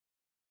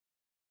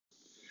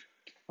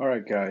All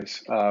right,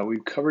 guys,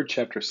 we've covered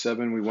chapter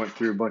 7. We went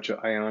through a bunch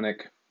of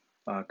ionic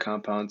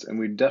compounds, and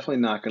we're definitely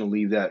not going to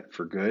leave that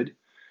for good,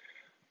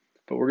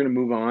 but we're going to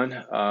move on.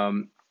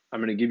 I'm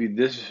going to give you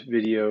this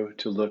video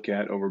to look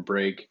at over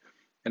break,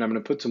 and I'm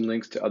going to put some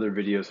links to other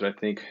videos that I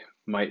think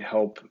might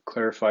help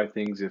clarify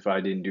things if I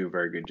didn't do a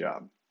very good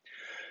job.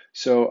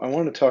 So I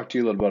want to talk to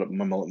you a little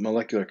about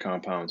molecular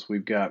compounds.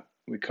 We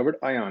covered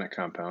ionic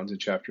compounds in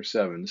chapter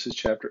 7. This is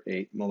chapter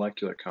 8,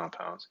 molecular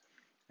compounds.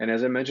 And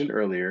as I mentioned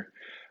earlier,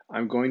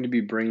 I'm going to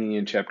be bringing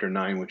in chapter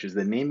 9, which is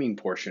the naming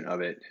portion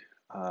of it.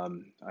 I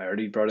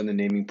already brought in the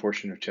naming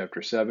portion of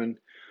chapter 7.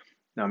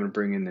 Now I'm going to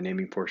bring in the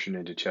naming portion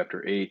into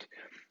chapter 8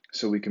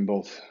 so we can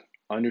both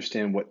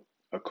understand what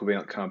a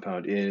covalent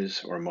compound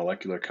is or a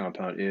molecular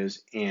compound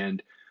is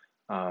and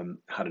how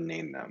to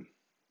name them.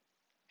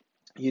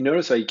 You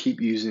notice I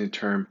keep using the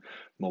term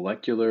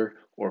molecular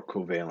or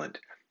covalent.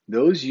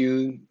 Those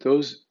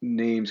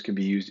names can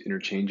be used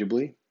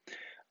interchangeably,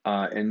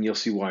 and you'll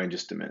see why in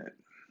just a minute.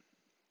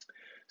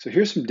 So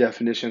here's some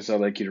definitions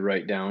I'd like you to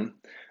write down.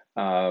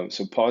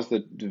 So pause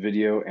the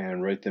video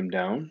and write them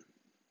down.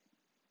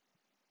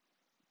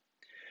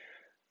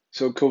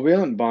 So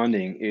covalent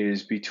bonding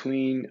is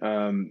between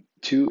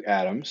two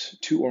atoms,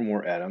 two or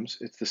more atoms.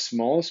 It's the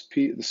smallest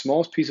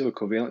piece of a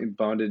covalently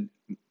bonded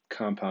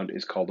compound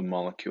is called a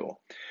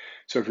molecule.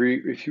 So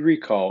if you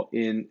recall,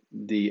 in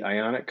the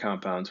ionic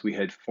compounds, we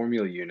had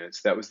formula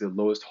units. That was the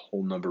lowest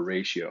whole number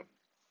ratio.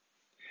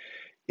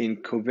 In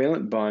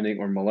covalent bonding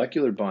or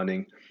molecular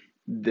bonding,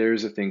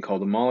 there's a thing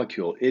called a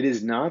molecule. It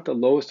is not the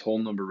lowest whole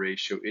number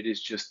ratio. It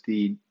is just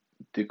the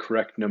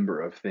correct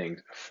number of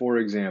things. For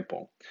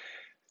example,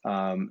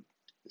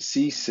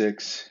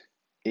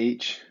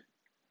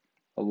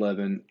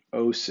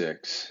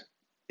 C6H11O6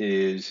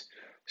 is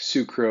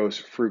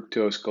sucrose,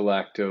 fructose,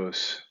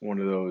 galactose, one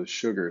of those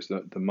sugars,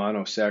 the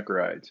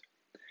monosaccharides.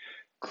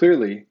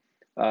 Clearly,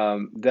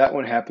 that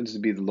one happens to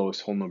be the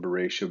lowest whole number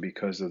ratio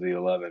because of the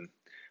 11.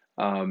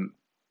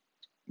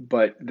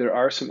 But there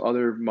are some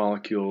other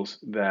molecules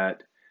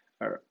that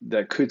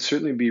could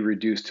certainly be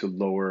reduced to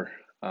lower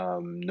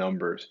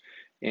numbers.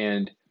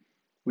 And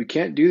we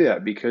can't do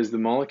that because the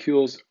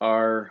molecules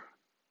are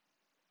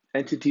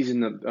entities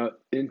in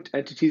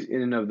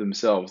and of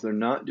themselves. They're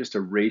not just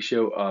a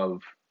ratio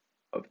of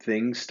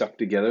things stuck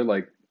together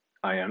like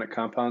ionic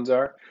compounds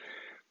are.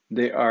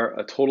 They are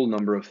a total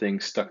number of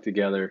things stuck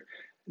together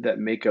that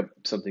make up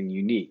something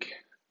unique.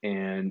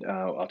 And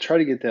I'll try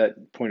to get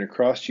that point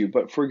across to you.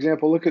 But for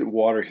example, look at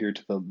water here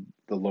to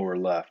the lower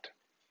left.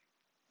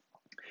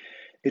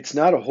 It's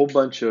not a whole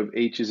bunch of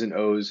H's and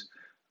O's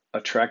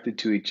attracted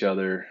to each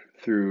other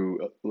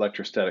through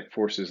electrostatic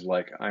forces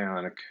like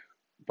ionic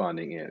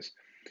bonding is.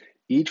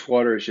 Each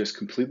water is just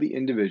completely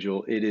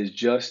individual. It is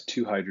just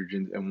two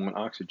hydrogens and one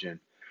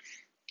oxygen.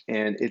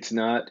 And it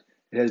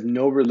has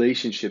no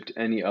relationship to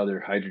any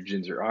other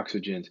hydrogens or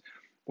oxygens.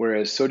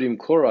 Whereas sodium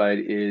chloride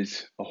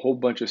is a whole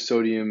bunch of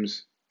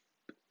sodiums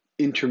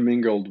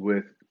intermingled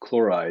with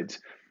chlorides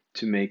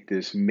to make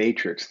this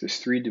matrix, this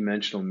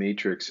three-dimensional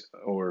matrix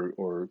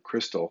or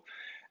crystal.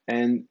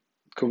 And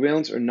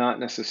covalents are not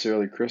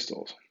necessarily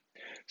crystals.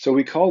 So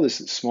we call this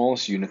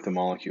smallest unit the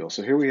molecule.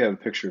 So here we have a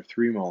picture of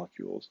 3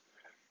 molecules.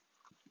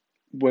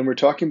 When we're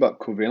talking about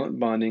covalent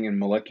bonding and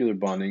molecular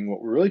bonding,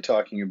 what we're really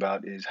talking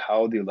about is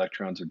how the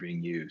electrons are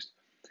being used.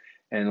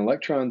 And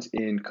electrons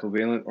in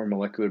covalent or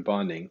molecular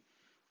bonding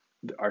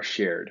are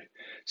shared.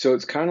 So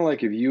it's kind of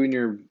like if you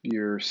and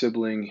your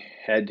sibling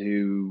had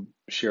to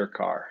share a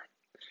car.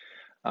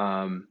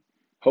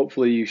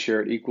 Hopefully you share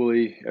it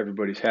equally,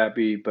 everybody's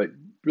happy, but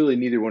really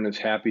neither one is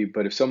happy.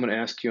 But if someone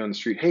asks you on the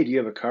street, hey, do you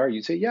have a car?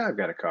 You'd say, yeah, I've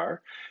got a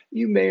car.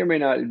 You may or may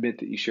not admit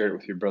that you shared it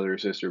with your brother or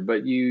sister,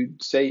 but you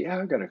say, yeah,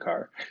 I've got a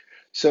car.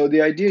 So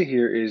the idea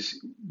here is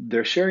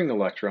they're sharing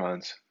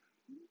electrons,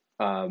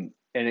 and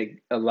it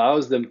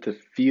allows them to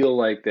feel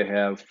like they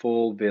have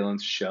full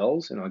valence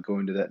shells, and I'll go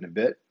into that in a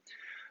bit.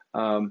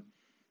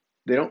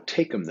 They don't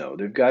take them though.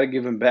 They've got to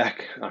give them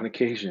back on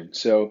occasion.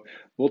 So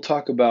we'll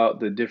talk about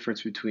the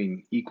difference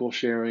between equal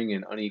sharing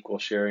and unequal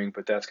sharing,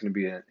 but that's going to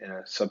be in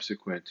a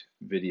subsequent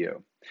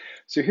video.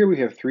 So here we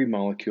have 3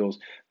 molecules.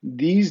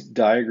 These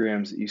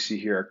diagrams that you see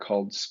here are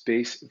called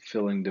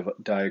space-filling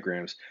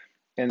diagrams,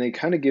 and they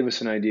kind of give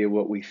us an idea of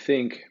what we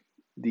think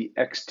the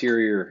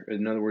exterior,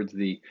 in other words,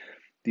 the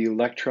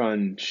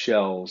electron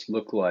shells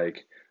look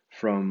like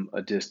from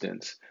a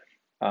distance.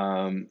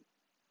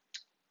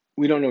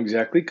 We don't know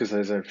exactly because,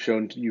 as I've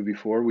shown you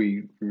before,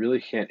 we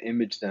really can't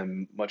image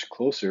them much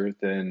closer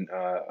than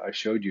I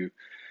showed you.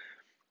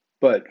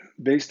 But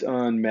based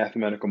on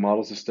mathematical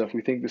models and stuff,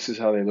 we think this is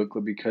how they look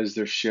because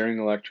they're sharing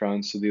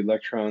electrons. So the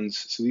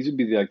electrons, so these would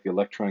be like the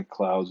electron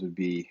clouds would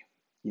be,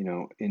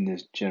 in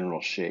this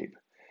general shape.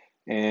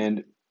 And,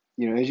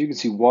 as you can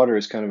see, water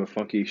is kind of a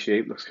funky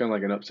shape. Looks kind of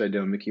like an upside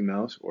down Mickey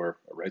Mouse or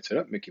a right side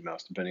up Mickey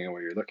Mouse, depending on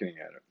where you're looking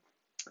at it.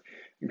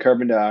 And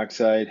carbon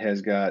dioxide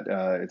has got,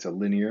 it's a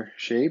linear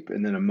shape,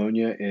 and then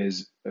ammonia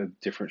is a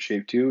different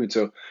shape too. And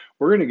so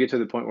we're going to get to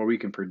the point where we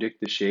can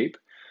predict the shape.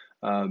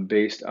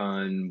 based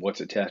on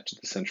what's attached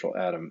to the central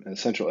atom, and the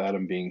central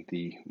atom being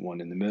the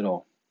one in the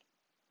middle.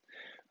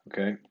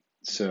 Okay,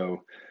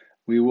 so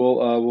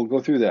we'll go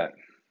through that.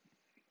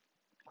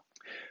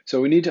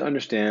 So we need to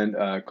understand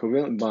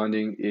covalent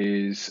bonding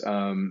is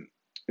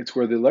it's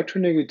where the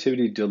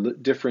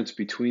electronegativity difference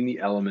between the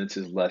elements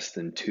is less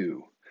than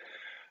 2.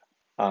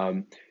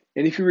 And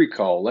if you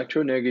recall,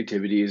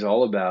 electronegativity is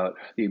all about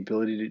the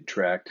ability to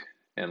attract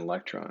an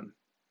electron.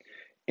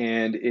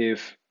 And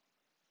if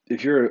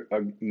you're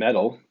a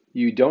metal,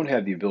 you don't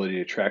have the ability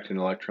to attract an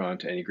electron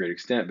to any great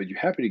extent, but you're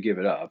happy to give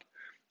it up,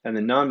 and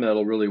the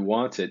nonmetal really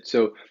wants it.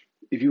 So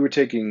if you were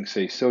taking,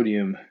 say,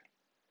 sodium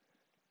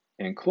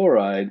and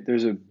chloride,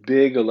 there's a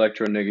big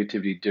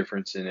electronegativity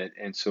difference in it,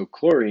 and so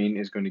chlorine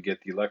is going to get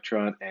the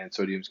electron, and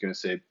sodium is going to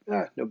say,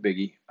 no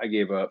biggie, I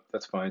gave up,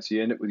 that's fine. So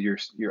you end up with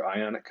your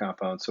ionic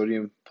compound,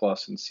 sodium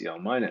plus and Cl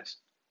minus.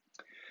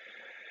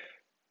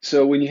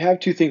 So when you have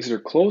two things that are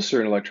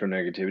closer in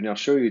electronegativity, and I'll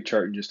show you a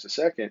chart in just a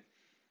second,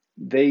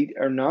 they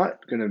are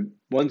not going to,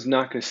 one's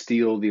not going to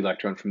steal the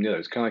electron from the other.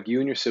 It's kind of like you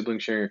and your sibling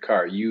sharing a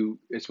car. You,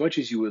 as much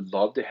as you would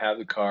love to have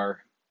the car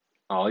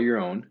all your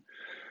own,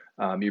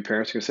 your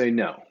parents are going to say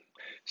no.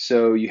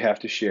 So you have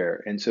to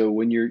share. And so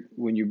when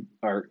you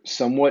are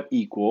somewhat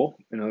equal,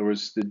 in other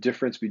words, the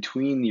difference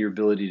between your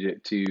ability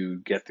to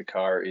get the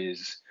car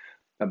is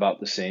about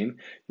the same,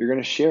 you're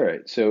going to share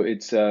it. So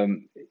it's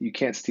you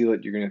can't steal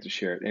it, you're going to have to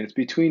share it. And it's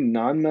between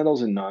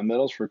nonmetals and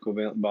nonmetals for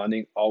covalent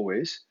bonding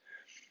always.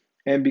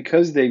 And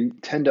because they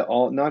tend to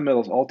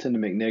nonmetals all tend to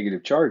make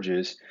negative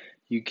charges,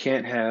 you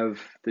can't have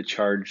the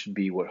charge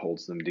be what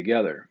holds them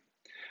together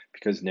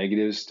because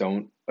negatives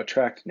don't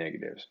attract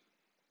negatives.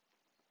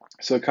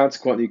 So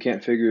consequently, you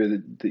can't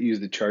use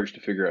the charge to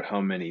figure out how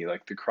many.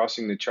 Like the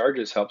crossing the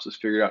charges helps us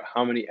figure out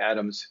how many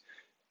atoms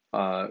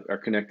are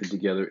connected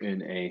together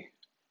in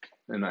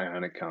an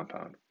ionic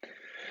compound.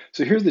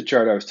 So here's the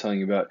chart I was telling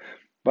you about.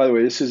 By the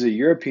way, this is a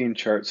European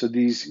chart. So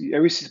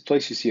every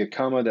place you see a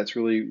comma, that's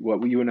really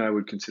what you and I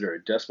would consider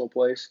a decimal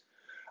place.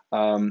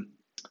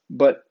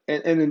 But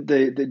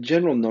the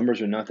general numbers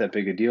are not that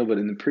big a deal. But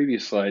in the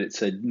previous slide, it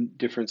said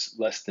difference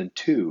less than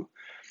 2.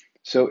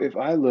 So if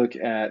I look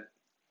at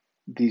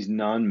these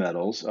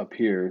nonmetals up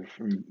here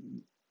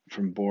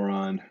from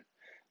boron,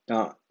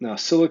 now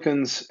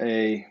silicon's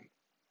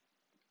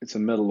it's a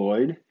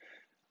metalloid.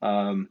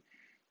 But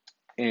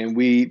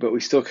we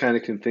still kind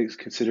of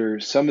consider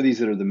some of these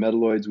that are the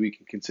metalloids, we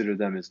can consider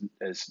them as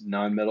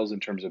nonmetals in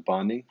terms of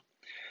bonding.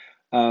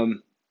 So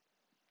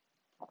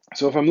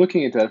if I'm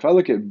looking at that, if I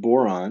look at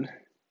boron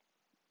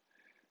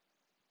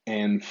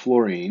and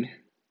fluorine,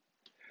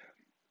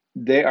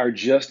 they are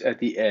just at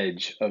the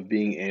edge of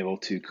being able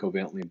to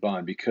covalently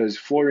bond because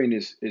fluorine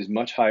is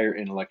much higher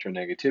in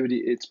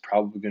electronegativity. It's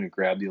probably going to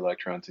grab the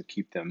electrons and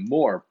keep them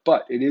more,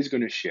 but it is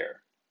going to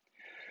share.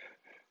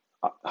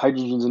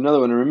 Hydrogen's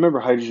another one. And remember,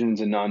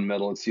 hydrogen's a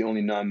nonmetal. It's the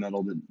only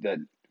nonmetal that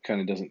kind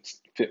of doesn't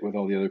fit with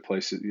all the other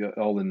places,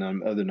 all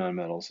the other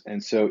nonmetals.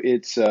 And so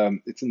it's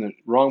in the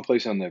wrong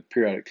place on the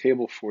periodic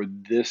table for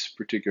this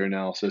particular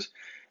analysis,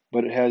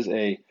 but it has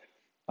a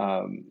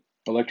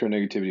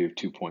electronegativity of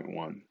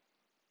 2.1.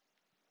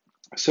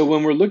 So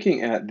when we're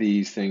looking at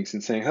these things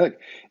and saying, look,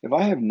 if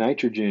I have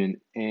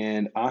nitrogen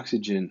and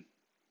oxygen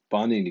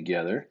bonding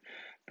together,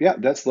 yeah,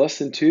 that's less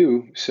than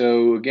 2.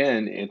 So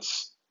again,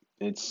 it's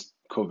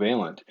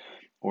covalent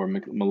or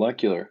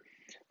molecular.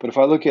 But if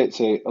I look at,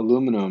 say,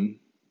 aluminum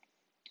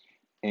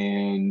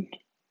and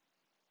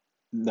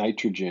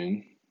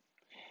nitrogen,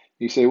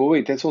 you say, well,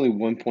 wait, that's only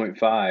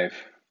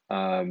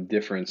 1.5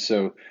 difference.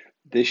 So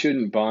they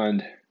shouldn't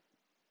bond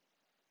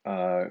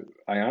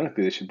ionically,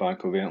 they should bond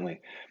covalently.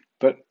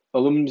 But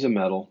aluminum's a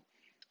metal.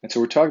 And so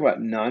we're talking about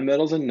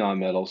nonmetals and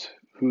nonmetals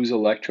whose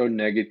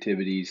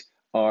electronegativities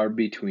are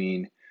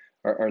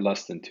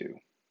less than 2.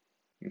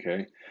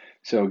 Okay,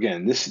 so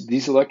again,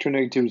 these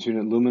electronegativities between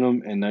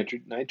aluminum and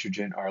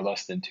nitrogen are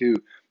less than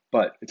 2,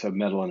 but it's a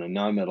metal and a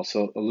nonmetal.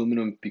 So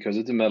aluminum, because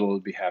it's a metal,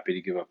 would be happy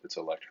to give up its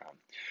electron.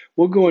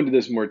 We'll go into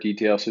this in more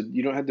detail, so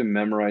you don't have to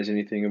memorize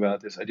anything about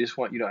this. I just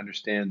want you to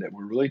understand that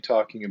we're really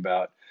talking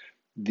about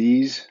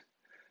these.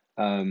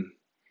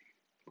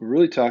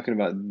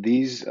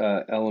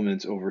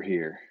 Elements over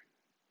here.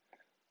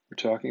 We're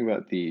talking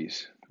about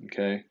these,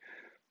 okay,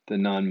 the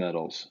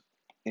nonmetals.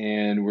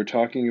 And we're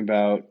talking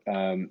about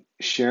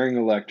sharing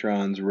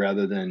electrons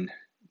rather than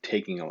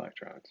taking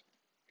electrons.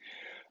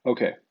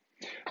 Okay,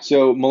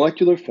 so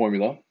molecular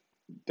formula,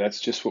 that's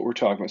just what we're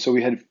talking about. So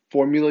we had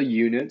formula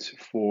units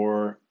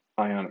for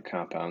ionic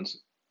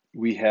compounds.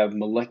 We have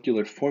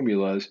molecular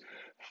formulas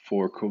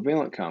for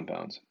covalent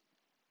compounds.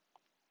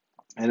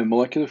 And a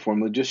molecular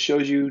formula just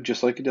shows you,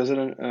 just like it does in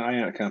an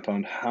ionic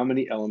compound, how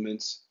many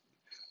elements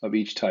of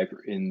each type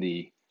are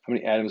how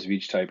many atoms of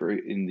each type are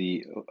in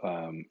the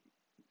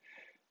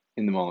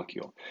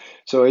molecule.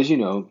 So as you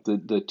know,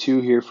 the 2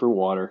 here for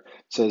water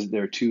says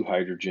there are 2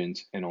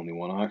 hydrogens and only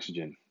 1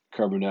 oxygen.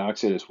 Carbon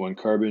dioxide is 1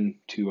 carbon,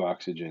 2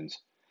 oxygens.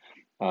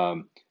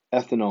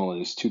 Ethanol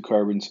is 2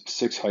 carbons,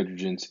 6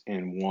 hydrogens,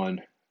 and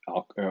 1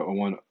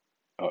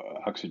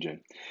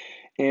 oxygen.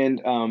 And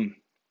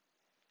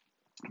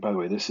By the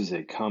way, this is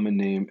a common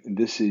name.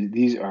 This is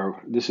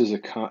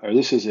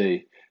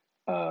a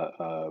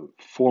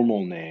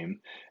formal name,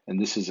 and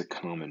this is a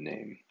common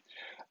name.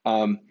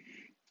 Um,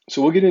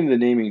 so we'll get into the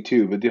naming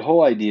too, but the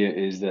whole idea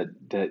is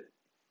that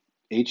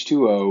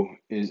H2O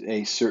is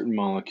a certain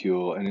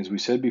molecule, and as we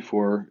said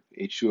before,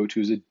 H2O2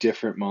 is a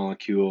different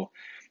molecule.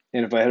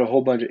 And if I had a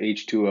whole bunch of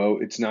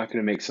H2O, it's not going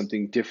to make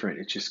something different.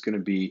 It's just going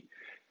to be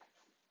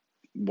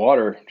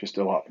water, just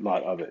a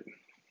lot of it.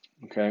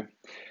 Okay.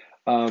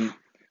 Um,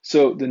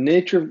 so the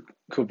nature of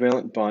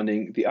covalent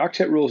bonding, the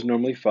octet rule is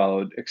normally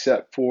followed,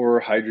 except for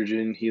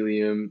hydrogen,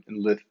 helium,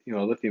 and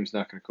lithium's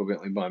not going to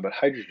covalently bond, but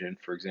hydrogen,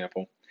 for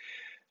example,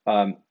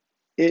 um,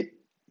 it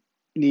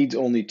needs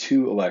only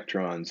 2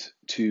 electrons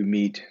to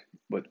meet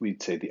what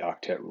we'd say the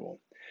octet rule.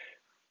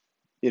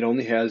 It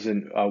only has a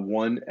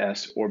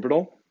 1s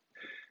orbital,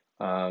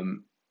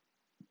 um,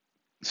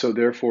 so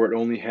therefore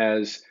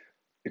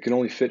it can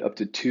only fit up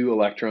to 2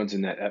 electrons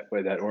in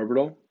that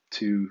orbital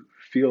to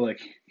feel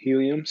like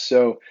helium.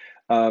 So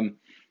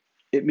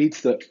it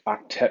meets the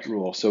octet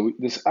rule. So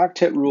this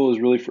octet rule is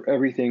really for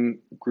everything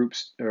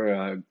groups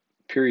or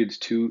periods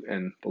 2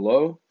 and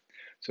below,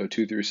 so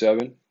 2 through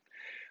 7.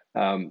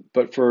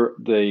 But for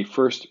the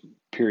first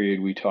period,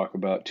 we talk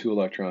about 2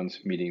 electrons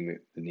meeting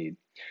the need.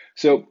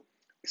 So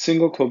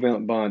single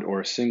covalent bond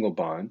or a single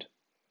bond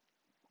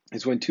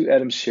is when 2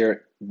 atoms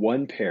share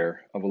 1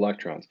 pair of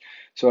electrons.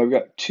 So I've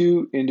got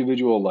 2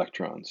 individual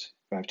electrons.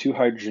 I have 2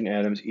 hydrogen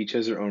atoms, each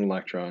has their own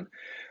electron.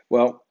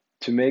 Well,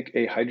 to make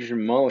a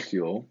hydrogen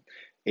molecule,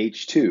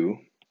 H2,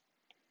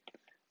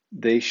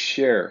 they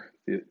share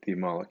the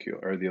molecule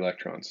or the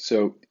electrons.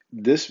 So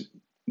this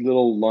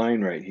little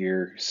line right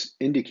here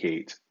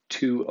indicates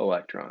 2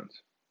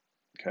 electrons.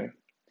 Okay.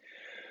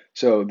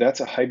 So that's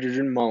a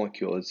hydrogen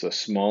molecule. It's the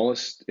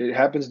smallest. It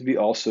happens to be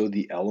also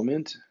the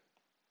element.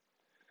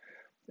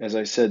 As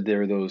I said,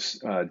 there are those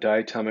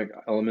diatomic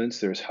elements.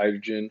 There's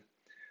hydrogen,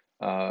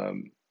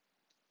 um,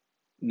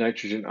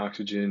 nitrogen,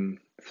 oxygen,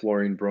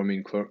 fluorine,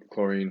 bromine,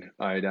 chlorine,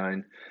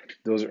 iodine.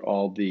 Those are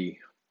all the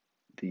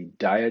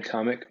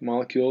diatomic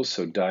molecules.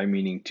 So di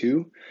meaning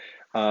 2.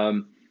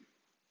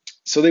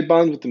 So they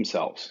bond with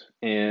themselves,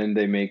 and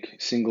they make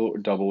single,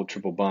 double,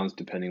 triple bonds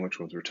depending which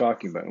ones we're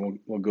talking about. And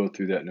we'll go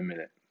through that in a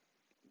minute.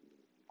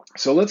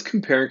 So let's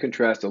compare and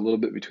contrast a little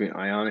bit between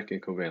ionic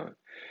and covalent.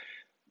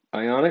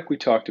 Ionic, we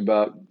talked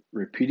about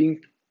repeating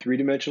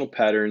three-dimensional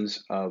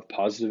patterns of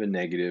positive and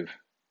negative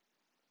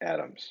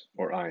atoms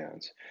or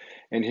ions.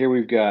 And here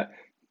we've got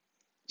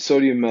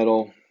sodium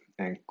metal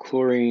and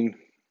chlorine,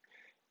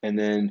 and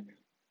then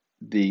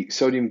the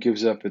sodium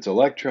gives up its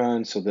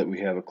electron so that we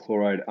have a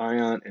chloride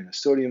ion and a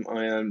sodium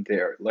ion. They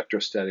are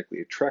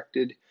electrostatically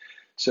attracted.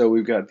 So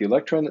we've got the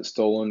electron that's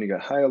stolen. You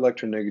got high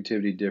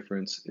electronegativity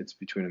difference. It's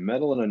between a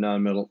metal and a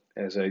nonmetal,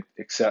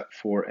 except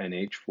for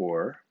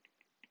NH4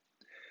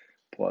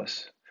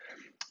 plus.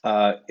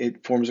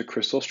 It forms a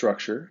crystal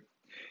structure,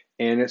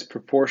 and it's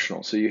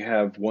proportional. So you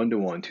have 1 to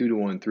 1, 2 to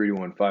 1, 3 to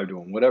 1, 5 to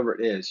 1, whatever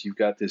it is. You've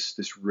got this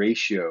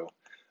ratio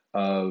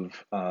of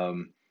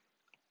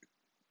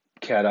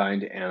cation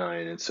to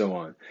anion and so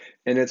on.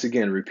 And it's,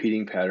 again, a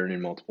repeating pattern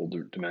in multiple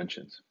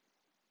dimensions.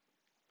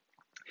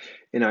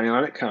 In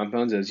ionic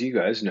compounds, as you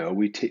guys know,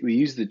 we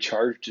use the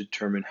charge to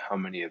determine how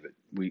many of it.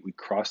 We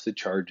cross the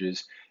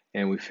charges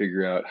and we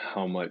figure out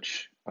how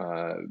much.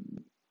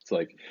 It's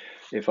like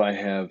if I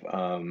have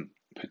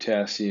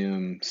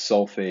potassium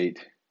sulfate,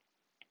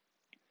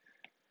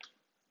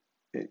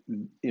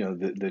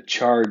 the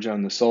charge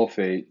on the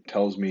sulfate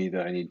tells me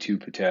that I need 2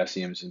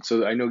 potassiums, and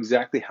so I know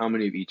exactly how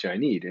many of each I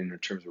need in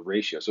terms of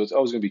ratio. So it's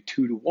always going to be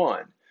 2 to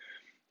 1,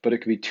 but it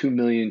could be 2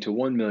 million to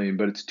 1 million,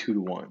 but it's 2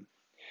 to 1.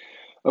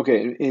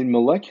 Okay, in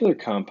molecular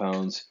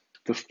compounds,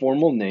 the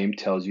formal name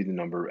tells you the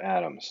number of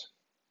atoms.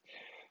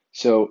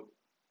 So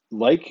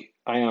like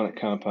ionic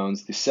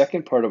compounds, the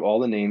second part of all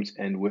the names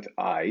end with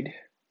 "ide."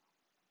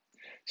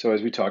 So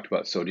as we talked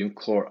about, sodium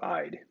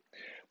chloride.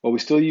 Well, we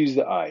still use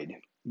the "ide."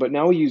 But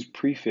now we use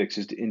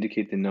prefixes to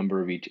indicate the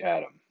number of each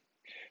atom.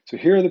 So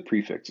here are the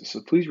prefixes.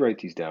 So please write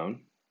these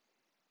down.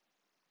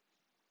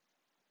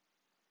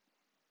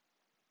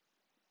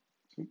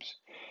 Oops.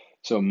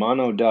 So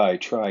mono, di,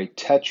 tri,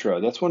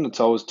 tetra. That's one that's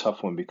always a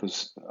tough one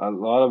because a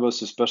lot of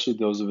us, especially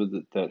those of us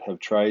that have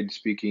tried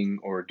speaking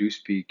or do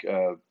speak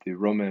the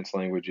Romance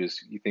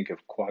languages, you think of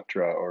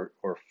quatra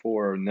or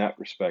 4 in that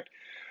respect.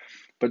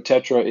 But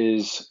tetra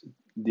is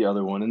the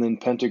other one. And then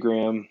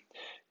pentagram,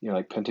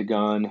 like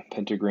pentagon,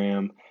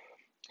 pentagram,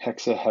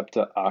 hexa,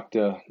 hepta,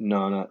 octa,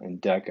 nona,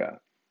 and deca.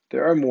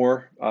 There are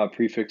more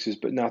prefixes,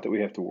 but not that we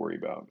have to worry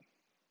about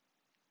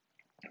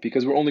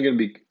because we're only going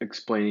to be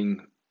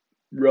explaining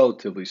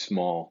relatively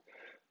small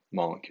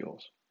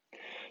molecules.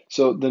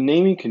 So the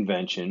naming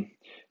convention,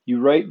 you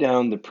write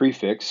down the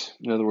prefix,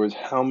 in other words,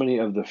 how many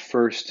of the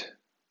first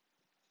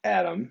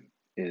atom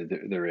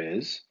there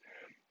is,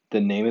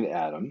 the name of the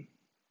atom,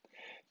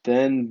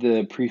 then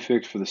the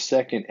prefix for the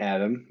second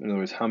atom, in other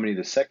words, how many of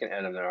the second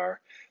atom there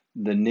are,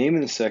 the name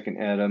of the second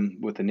atom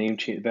with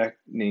the back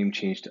name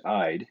changed to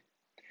 "ide,"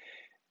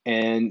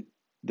 and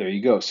there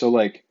you go. So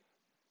like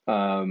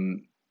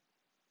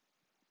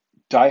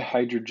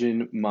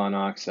dihydrogen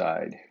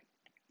monoxide,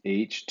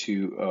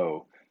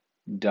 H2O.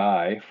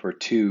 Di for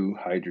two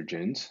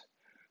hydrogens,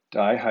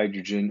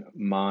 dihydrogen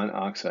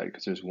monoxide,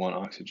 because there's one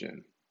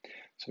oxygen.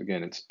 So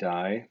again, it's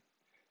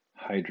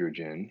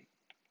dihydrogen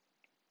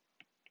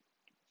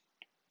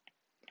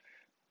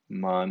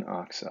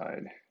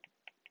monoxide.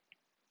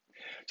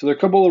 So there are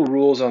a couple of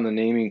rules on the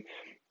naming.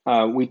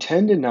 We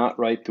tend to not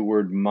write the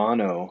word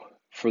mono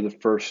for the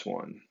first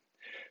one.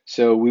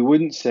 So we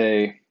wouldn't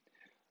say,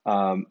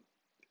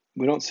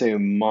 we don't say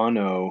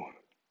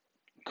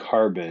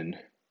monocarbon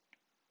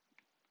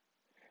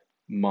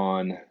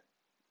monoxide.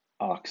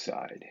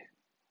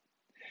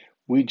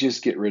 We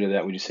just get rid of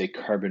that. We just say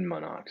carbon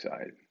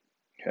monoxide.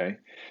 Okay,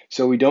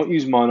 so we don't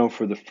use mono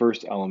for the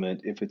first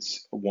element if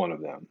it's one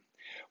of them.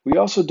 We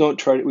also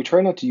we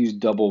try not to use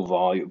double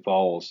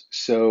vowels.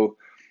 So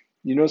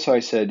you notice how I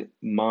said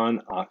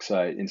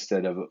monoxide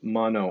instead of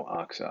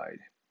monoxide.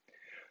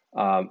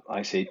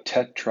 I say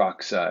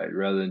tetroxide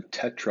rather than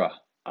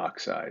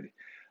tetraoxide.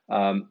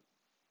 Um,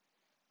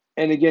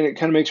 and again, it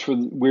kind of makes for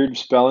weird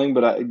spelling,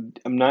 but I'm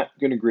not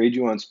going to grade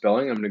you on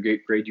spelling. I'm going to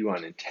grade you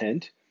on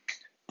intent.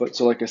 But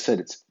so like I said,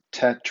 it's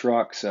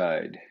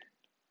tetroxide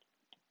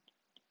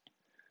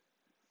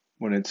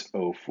when it's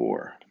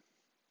O4.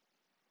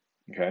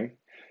 Okay,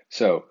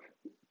 so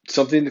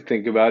something to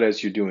think about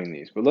as you're doing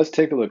these. But let's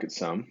take a look at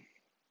some.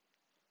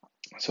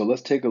 So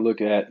let's take a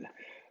look at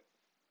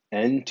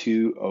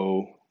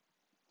N2O.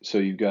 So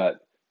you've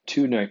got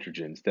two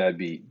nitrogens. That'd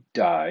be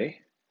di.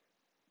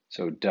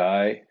 So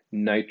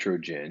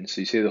dinitrogen.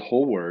 So you say the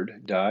whole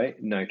word,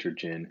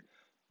 dinitrogen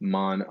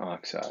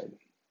monoxide.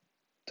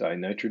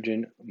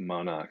 Dinitrogen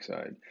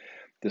monoxide.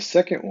 The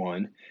second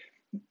one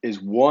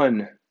is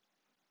one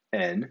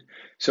N.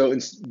 So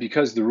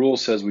because the rule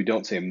says we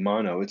don't say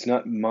mono, it's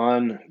not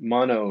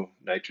mono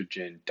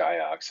nitrogen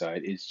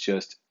dioxide, it's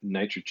just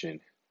nitrogen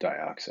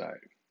dioxide.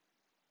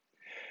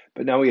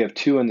 But now we have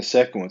two on the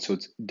second one, so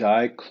it's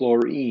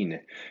dichlorine.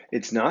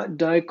 It's not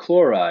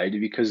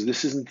dichloride because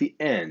this isn't the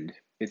end,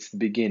 it's the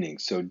beginning.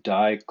 So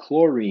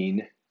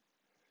dichlorine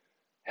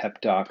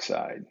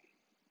heptoxide.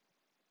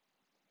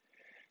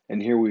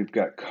 And here we've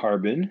got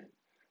carbon,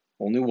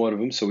 only one of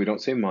them, so we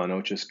don't say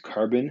mono, just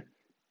carbon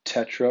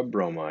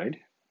tetrabromide.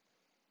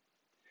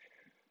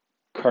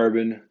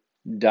 Carbon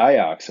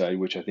dioxide,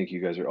 which I think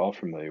you guys are all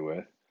familiar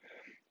with.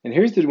 And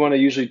here's the one I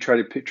usually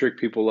try to trick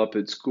people up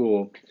at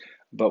school,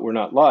 but we're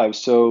not live.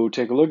 So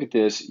take a look at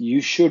this.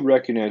 You should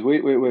recognize,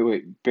 wait.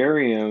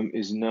 Barium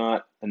is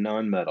not a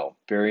nonmetal.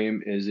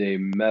 Barium is a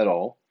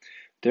metal.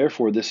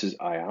 Therefore, this is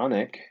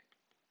ionic.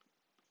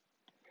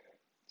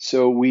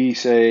 So we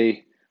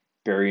say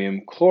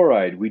barium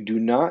chloride. We do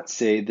not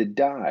say the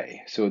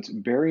di. So it's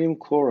barium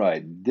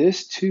chloride.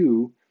 This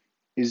too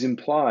is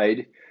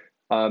implied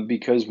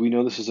because we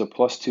know this is a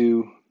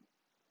 +2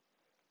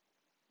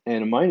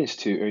 and a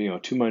 -2, or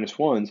two minus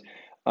ones.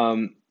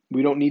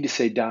 We don't need to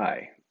say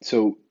di.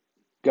 So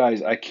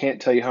guys, I can't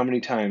tell you how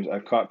many times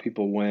I've caught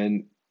people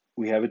when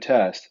we have a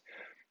test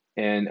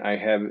and I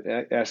have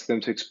asked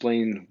them to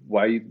explain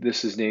why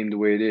this is named the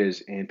way it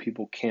is, and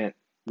people can't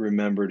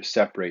remember to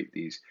separate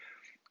these.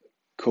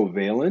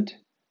 Covalent,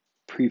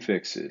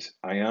 prefixes.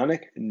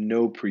 Ionic,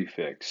 no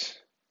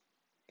prefix.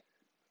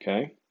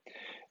 Okay?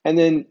 And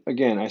then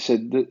again, I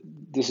said that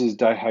this is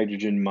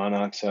dihydrogen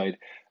monoxide.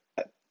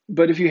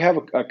 But if you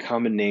have a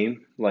common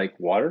name like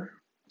water,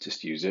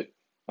 just use it.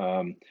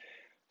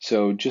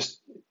 So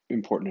just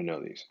important to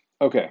know these.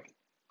 Okay,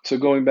 so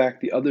going back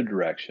the other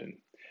direction,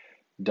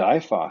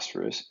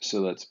 diphosphorus,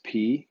 so that's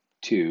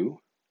P2O5.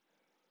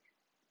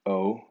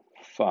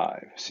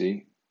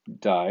 See,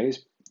 di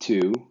is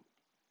 2,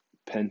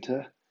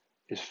 penta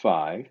is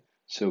 5,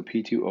 so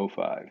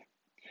P2O5.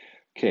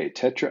 Okay,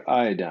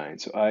 tetraiodine,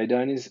 so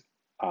iodine is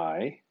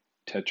I,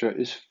 tetra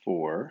is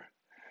 4,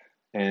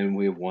 and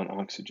we have one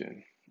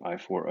oxygen,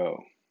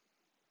 I4O.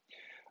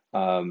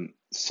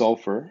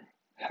 Sulfur,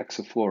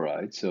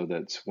 hexafluoride, so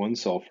that's one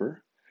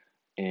sulfur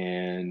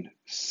and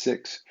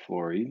 6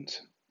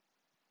 fluorines.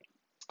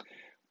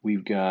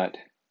 We've got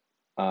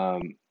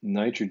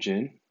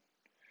nitrogen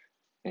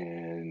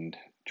and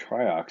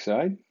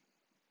trioxide.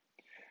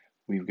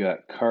 We've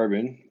got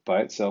carbon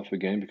by itself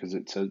again because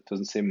it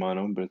doesn't say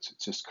mono, but it's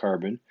just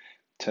carbon.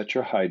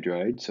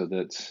 Tetrahydride, so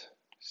that's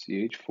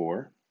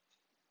CH4.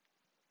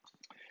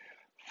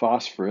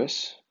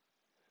 Phosphorus,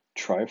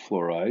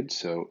 trifluoride,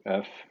 so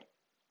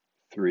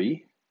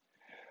F3.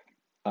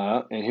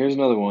 And here's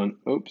another one.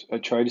 Oops, I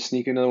tried to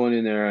sneak another one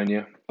in there on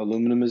you.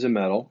 Aluminum is a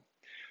metal.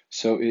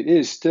 So it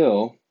is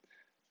still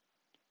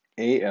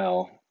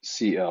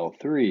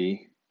AlCl3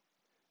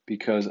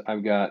 because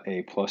I've got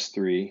a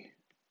 +3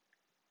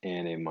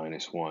 and a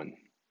 -1.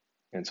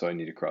 And so I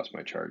need to cross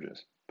my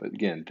charges. But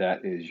again,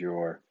 that is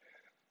your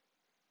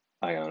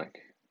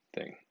ionic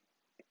thing.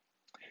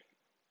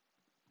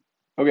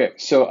 Okay,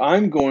 so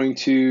I'm going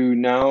to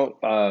now,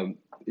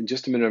 in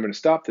just a minute, I'm going to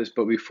stop this.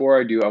 But before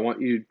I do, I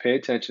want you to pay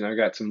attention. I've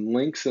got some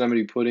links that I'm going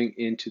to be putting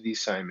into the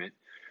assignment.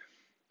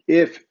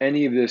 If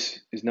any of this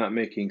is not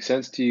making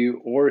sense to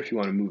you, or if you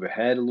want to move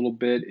ahead a little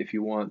bit, if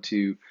you want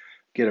to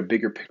get a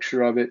bigger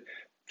picture of it,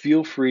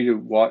 feel free to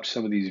watch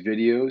some of these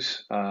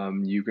videos.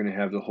 You're going to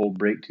have the whole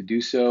break to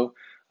do so.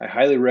 I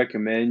highly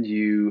recommend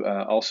you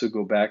also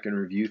go back and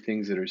review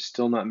things that are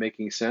still not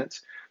making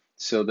sense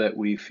so that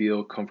we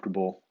feel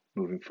comfortable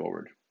moving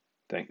forward.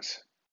 Thanks.